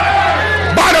saved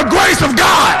by the grace of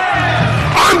God.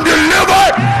 I'm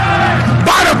delivered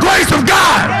by the grace of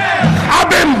God. I've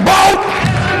been bought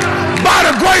by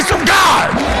the grace of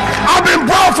God. I've been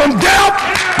brought from death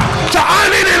to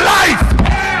unending life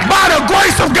by the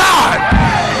grace of God.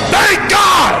 Thank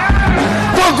God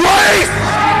for grace.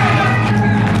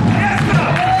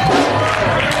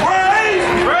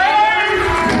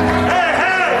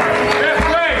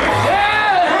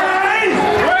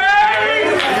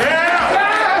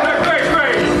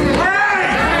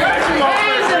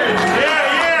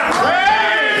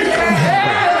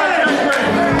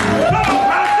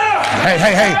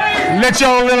 Hey, let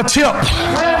y'all a little tip.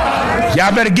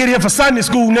 Y'all better get here for Sunday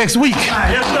school next week.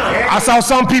 I saw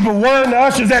some people warning the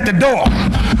ushers at the door,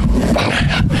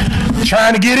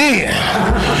 trying to get in.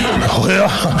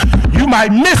 Well, you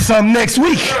might miss some next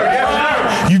week.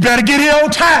 You better get here on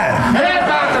time,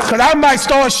 because I might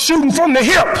start shooting from the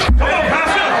hip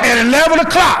at 11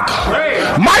 o'clock.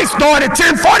 Might start at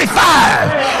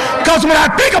 10:45, because when I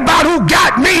think about who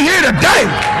got me here today,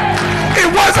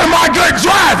 it wasn't my good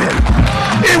driving.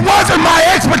 It wasn't my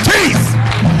expertise.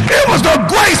 It was the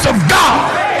grace of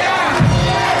God.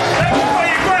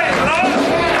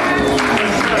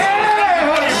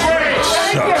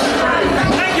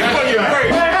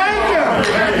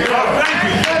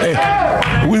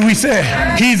 We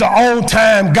said he's an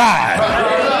on-time God.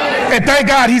 And thank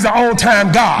God he's an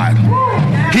on-time God.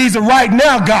 He's a right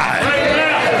now God.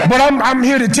 But I'm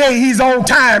here to tell you he's on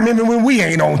time even when we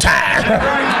ain't on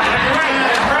time.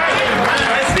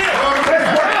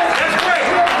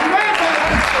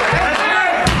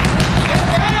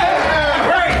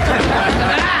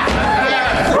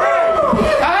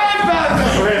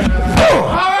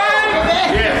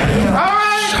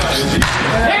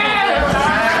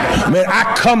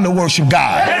 I come to worship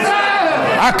God.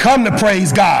 I come to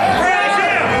praise God.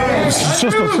 Sister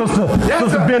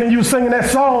Benny, you singing that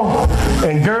song,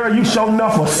 and girl, you sure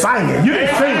enough was singing. You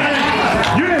didn't sing.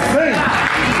 You didn't sing.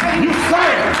 You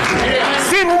sang.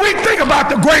 See, when we think about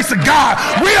the grace of God,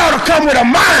 we ought to come with a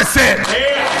mindset.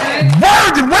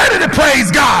 Where did it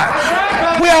praise God?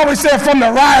 We always say from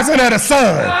the rising of the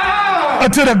sun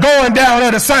until the going down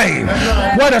of the same.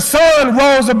 Well, the sun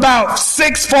rose about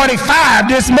 6:45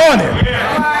 this morning.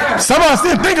 Some of us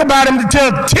didn't think about him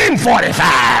until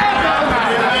 10:45.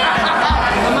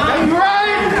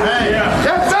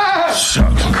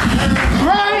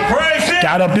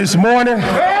 Got up this morning,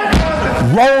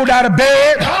 rolled out of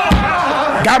bed,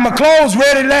 got my clothes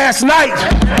ready last night,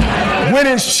 went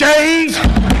and shaved,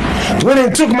 went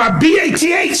and took my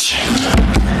BATH,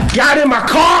 got in my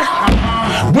car,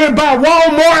 went by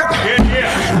Walmart,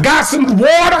 got some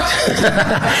water,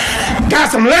 got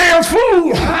some lamb's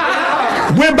food,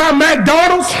 went by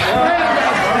McDonald's,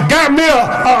 got me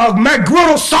a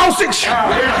McGriddle sausage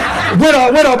with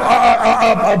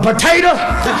a potato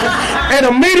and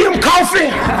a medium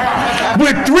coffee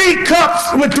with 3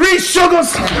 cups, with 3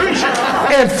 sugars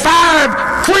and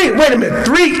 5 cream. Wait a minute,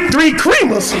 three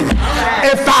creamers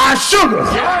and 5 sugars.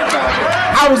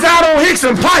 I was out on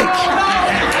Hickson Pike,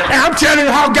 and I'm telling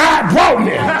you how God brought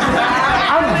me.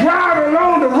 I'm driving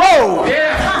along the road.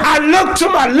 I looked to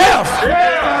my left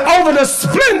over the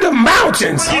Splendor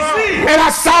Mountains, and I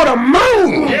saw the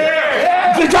moon.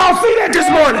 Did y'all see that this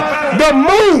morning? The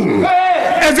moon,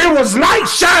 as it was light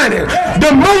shining,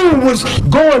 the moon was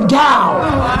going down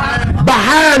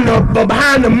behind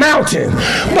the mountain.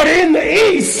 But in the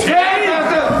east,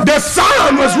 the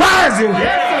sun was rising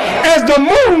as the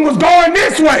moon was going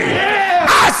this way.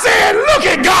 I said, look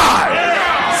at God.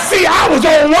 See, I was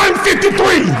on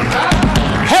 153,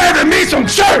 having me some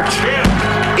church,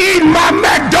 eating my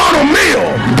McDonald's meal,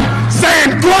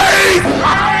 saying, Grace,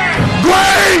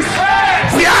 Grace.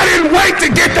 See, I didn't wait to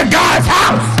get to God's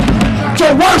house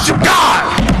to worship God.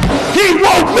 He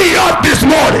woke me up this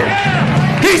morning.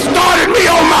 He started me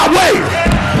on my way.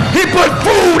 He put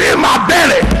food in my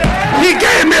belly. He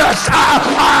gave me a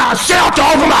shelter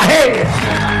over my head.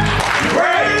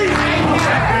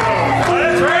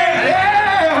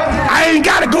 I ain't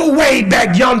got to go way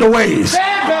back yonder ways.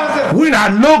 When I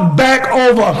look back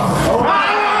over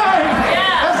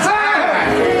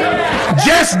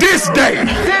just this day,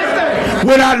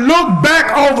 when I look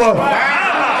back over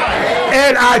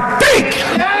and I think,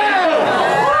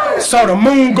 saw the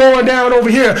moon going down over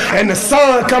here and the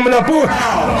sun coming up.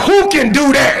 Who can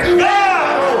do that?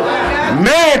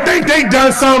 Man, think they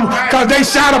done something because they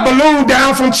shot a balloon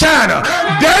down from China.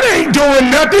 That ain't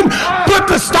doing nothing. Put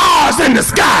the stars in the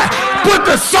sky. Put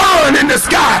the sun in the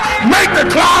sky. Make the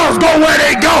clouds go where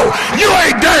they go. You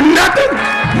ain't done nothing.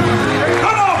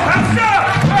 Come on, let's go.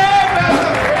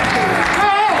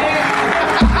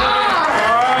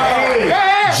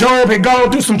 Job had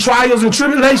gone through some trials and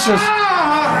tribulations,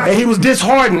 and he was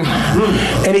disheartened,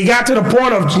 and he got to the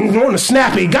point of wanting to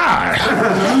snap at God.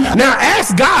 Now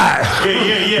ask God,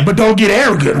 but don't get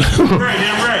arrogant.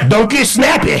 Don't get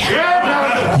snappy.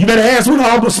 You better ask with a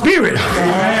humble spirit.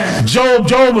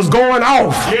 Job was going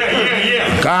off.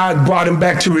 God brought him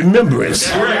back to remembrance.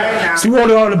 So he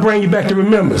wanted all to bring you back to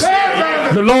remembrance.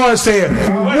 The Lord said,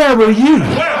 where were you?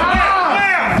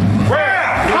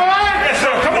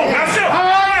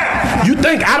 You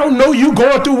think I don't know you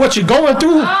going through what you're going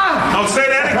through? Don't say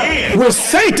that again. Was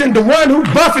Satan the one who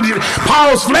buffeted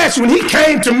Paul's flesh when he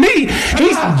came to me?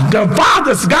 The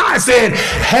Father's God said,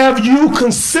 have you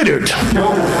considered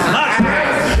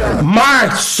my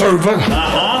servant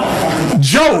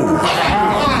Job?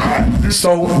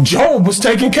 So Job was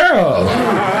taken care of.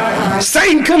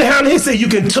 Satan couldn't handle it. He said, you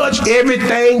can touch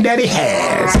everything that he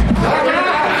has.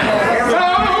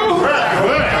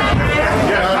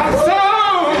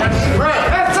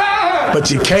 But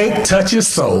you can't touch his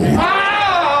soul.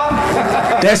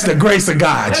 That's the grace of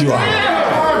God, you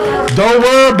all. Don't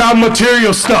worry about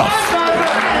material stuff.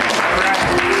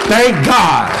 Thank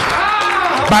God.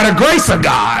 By the grace of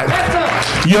God,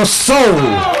 your soul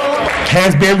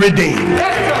has been redeemed.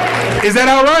 Is that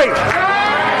all right?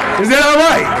 Is that all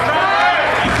right?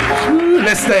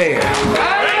 Let's stand.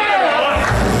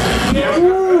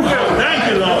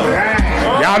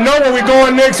 Y'all know where we're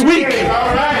going next week.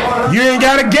 You ain't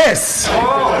got to guess.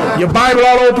 Your Bible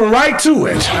ought to open right to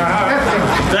it.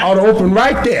 Ought to open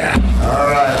right there.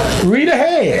 Read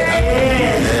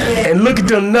ahead. And look at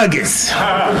the nuggets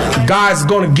God's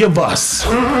going to give us.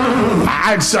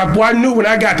 I knew when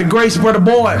I got to Grace, brother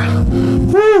boy.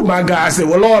 Woo, my God. I said,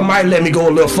 well, Lord might let me go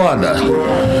a little further.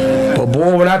 But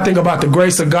boy, when I think about the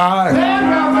grace of God,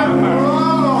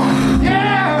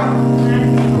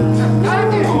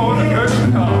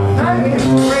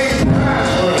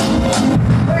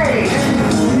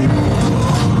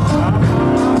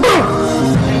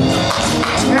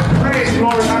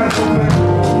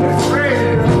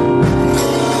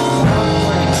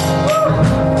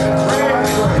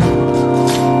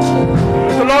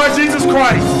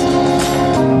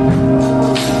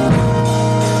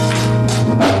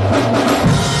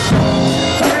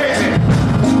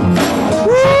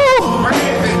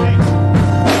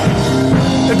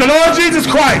 Lord Jesus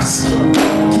Christ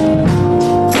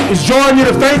is drawing you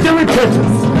to faith and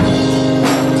repentance,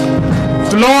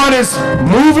 the Lord is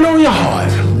moving on your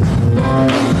heart,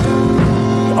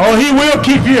 oh, he will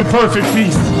keep you in perfect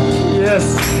peace. Yes.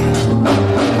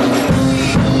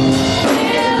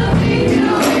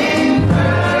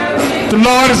 The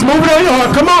Lord is moving on your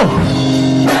heart. Come on.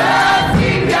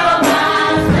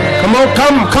 Come on,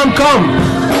 come.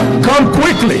 Come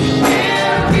quickly.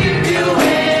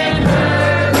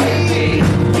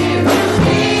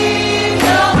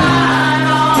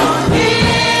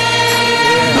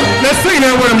 Let's sing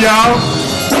that with him, y'all.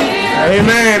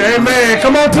 Amen, amen.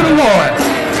 Come on to the Lord.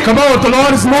 Come on, the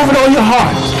Lord is moving on your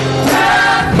heart.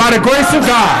 By the grace of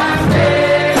God.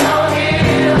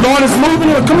 The Lord is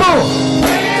moving on. Come on.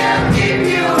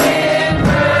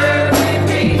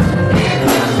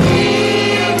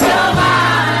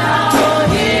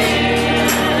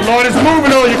 Lord is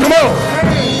moving on you. Come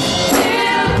on.